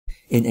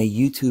In a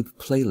YouTube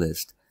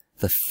playlist,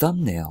 the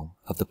thumbnail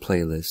of the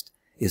playlist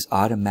is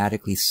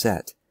automatically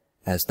set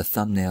as the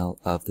thumbnail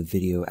of the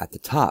video at the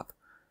top,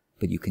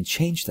 but you can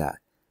change that.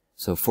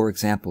 So for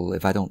example,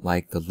 if I don't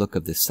like the look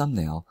of this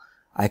thumbnail,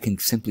 I can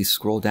simply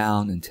scroll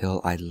down until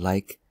I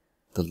like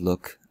the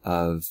look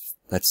of,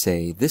 let's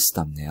say, this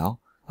thumbnail,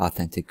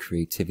 Authentic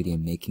Creativity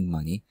and Making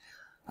Money.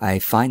 I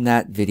find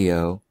that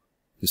video,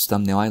 whose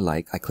thumbnail I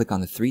like, I click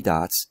on the three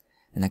dots,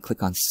 and I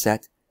click on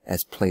Set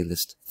as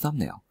Playlist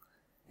Thumbnail.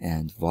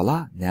 And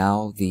voila,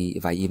 now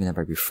if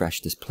I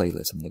refresh this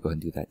playlist, I'm going to go ahead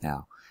and do that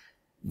now.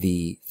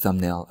 The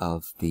thumbnail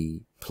of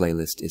the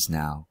playlist is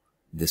now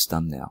this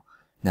thumbnail.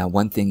 Now,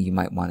 one thing you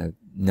might want to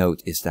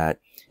note is that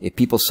if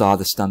people saw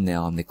this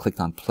thumbnail and they clicked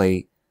on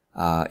play,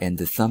 and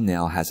the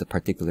thumbnail has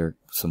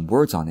some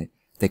words on it,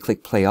 they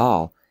click play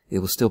all, it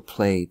will still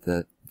play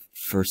the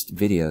first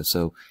video.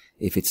 So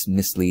if it's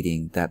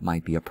misleading, that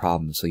might be a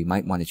problem. So you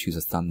might want to choose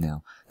a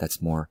thumbnail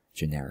that's more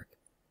generic.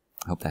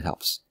 I hope that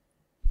helps.